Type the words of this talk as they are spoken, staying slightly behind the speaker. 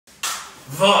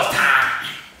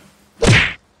Wertheim!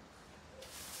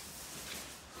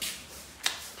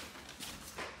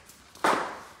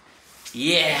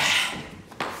 Yeah!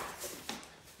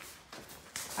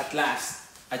 At last,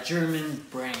 a German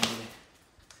brand.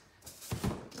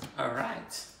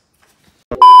 Alright.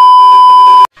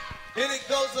 And it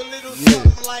goes a little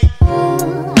something like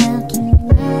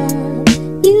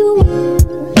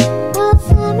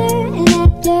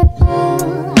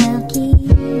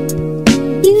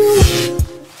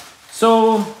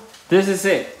So, this is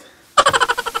it.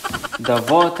 The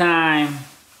Wertheim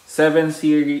 7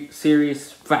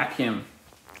 series vacuum.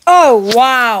 Oh,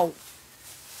 wow!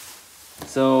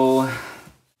 So,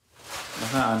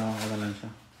 baka ano lang siya.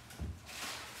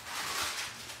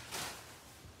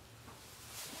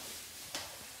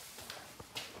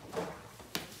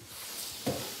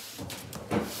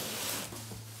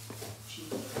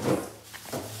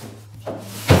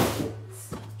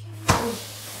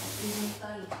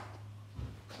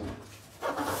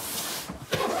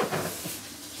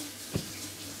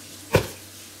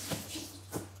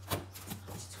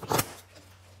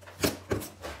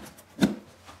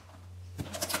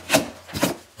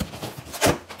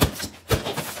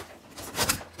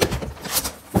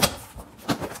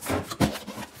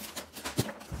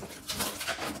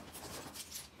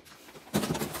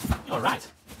 All right.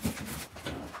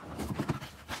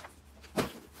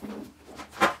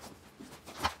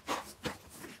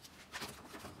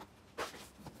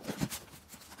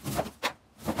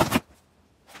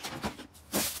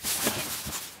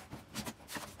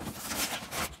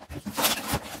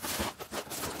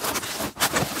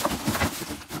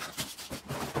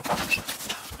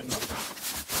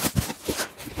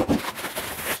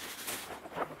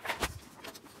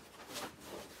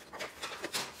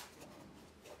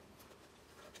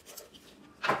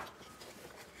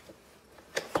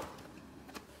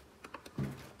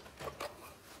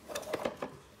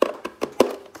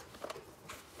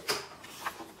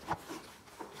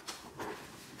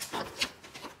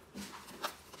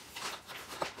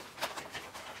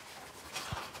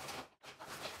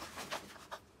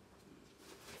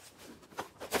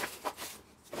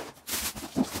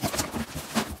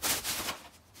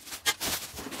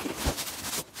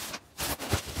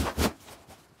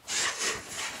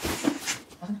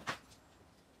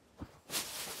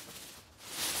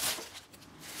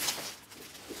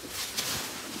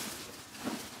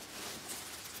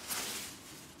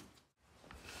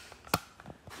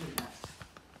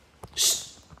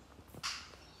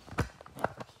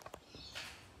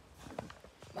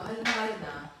 Mahal-mahal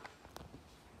na.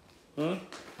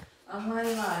 Ang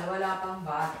mahal-mahal, wala pang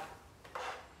VAT.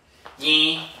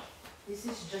 Yeah. This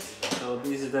is just... So,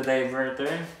 this is the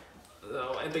diverter.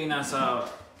 So, ito yung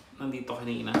nandito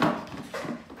kanina.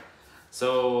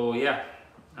 So, yeah.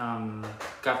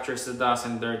 Captures the dust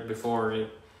and dirt before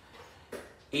it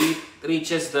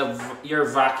reaches your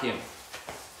vacuum.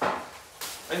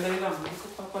 Ay, dali lang. Hindi ko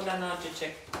pa pala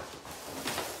na-check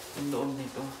yung loob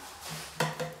nito.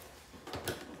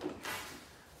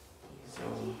 So,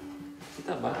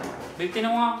 kita ba? Babe,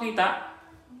 tinang mo kita?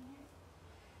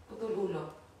 Putol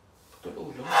ulo. Putol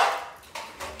ulo.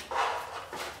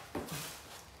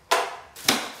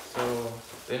 So,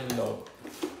 ito yung loob.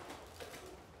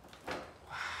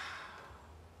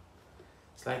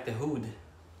 It's like the hood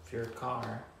of your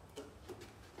car.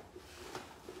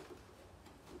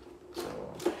 So,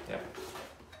 yeah.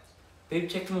 Babe,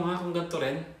 check mo nga kung ganito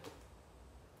rin.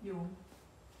 Yung...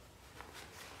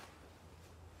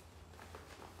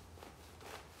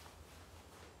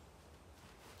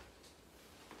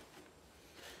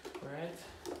 Alright.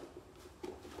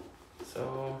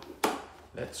 So,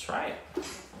 let's try it.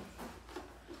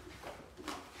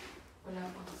 Wala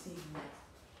pang signal.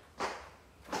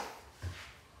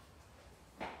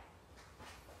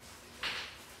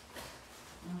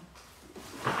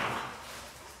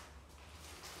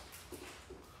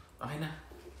 Okay na.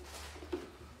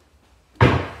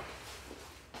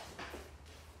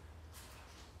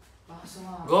 Baka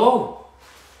sumama. Go!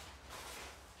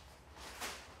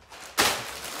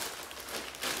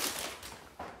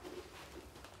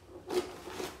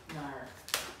 Nar.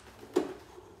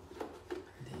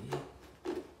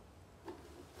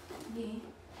 Okay.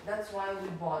 That's why we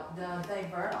bought the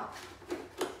diverter.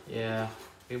 Yeah,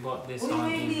 we bought this Uy, on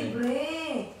may eBay.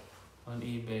 libre! On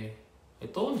eBay. I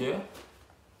told you.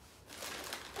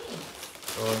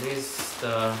 So this is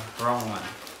the wrong one.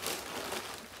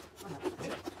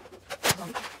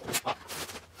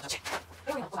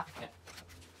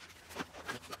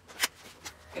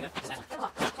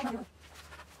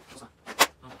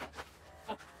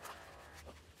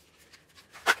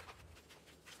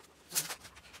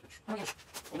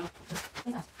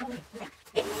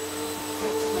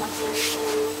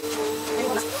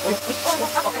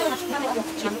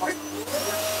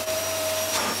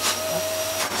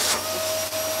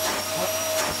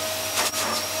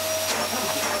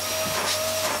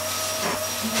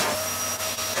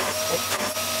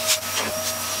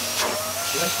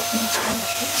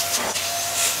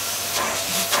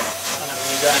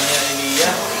 Higaan niya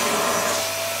Elia.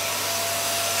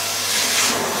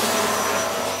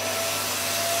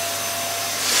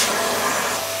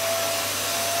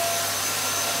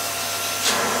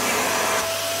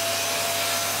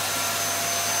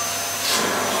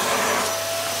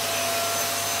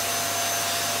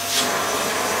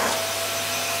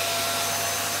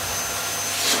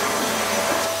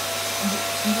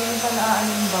 Hindi mo pa naaano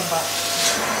yung baba.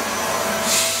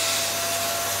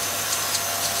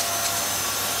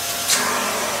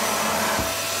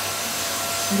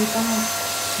 Hindi pa nga.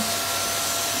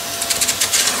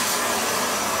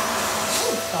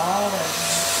 Oh, God.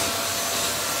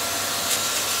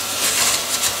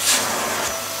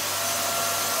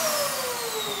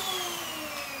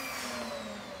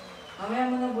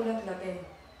 Mamaya mo na bulat-latin.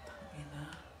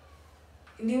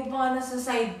 Hindi mo pa nga nasa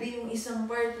side B yung isang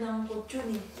part ng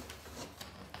kutsyon eh.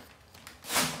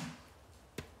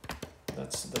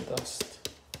 That's the dust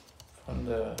from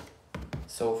the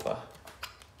sofa.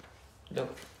 Look.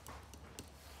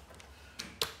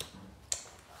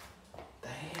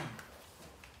 Damn.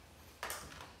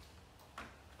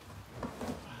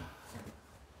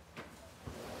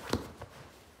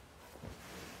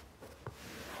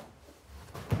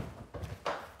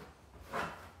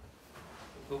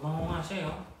 Gumawa nga siya,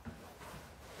 oh.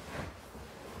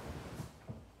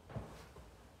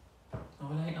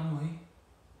 Nawala yung amoy.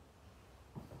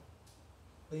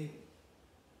 Wait.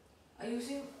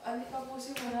 Ayusin, alika po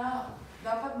si muna.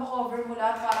 Dapat ma-cover mo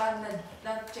lahat para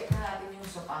na-check na natin yung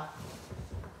sopa.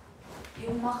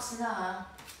 Yung max na ha.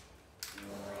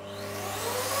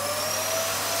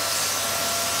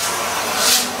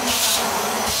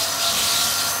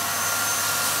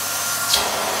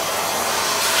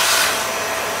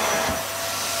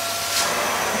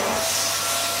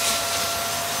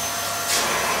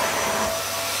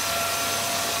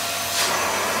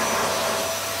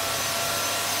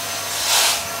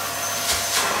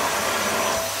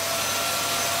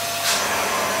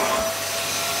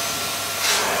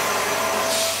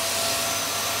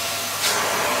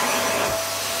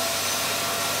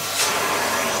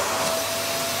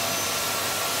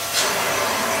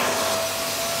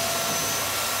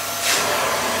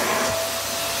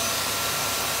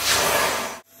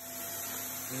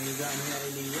 Higaan niya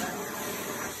Elia.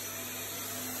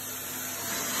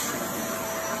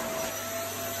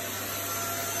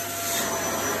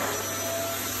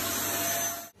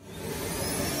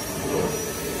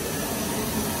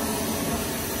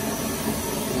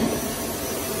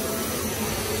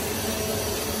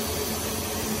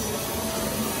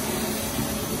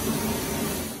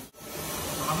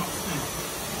 Nakamak na.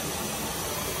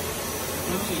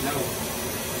 Anong silaw?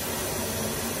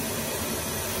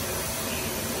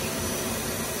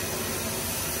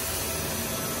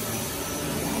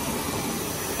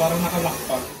 Parang nakalak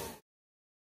pa.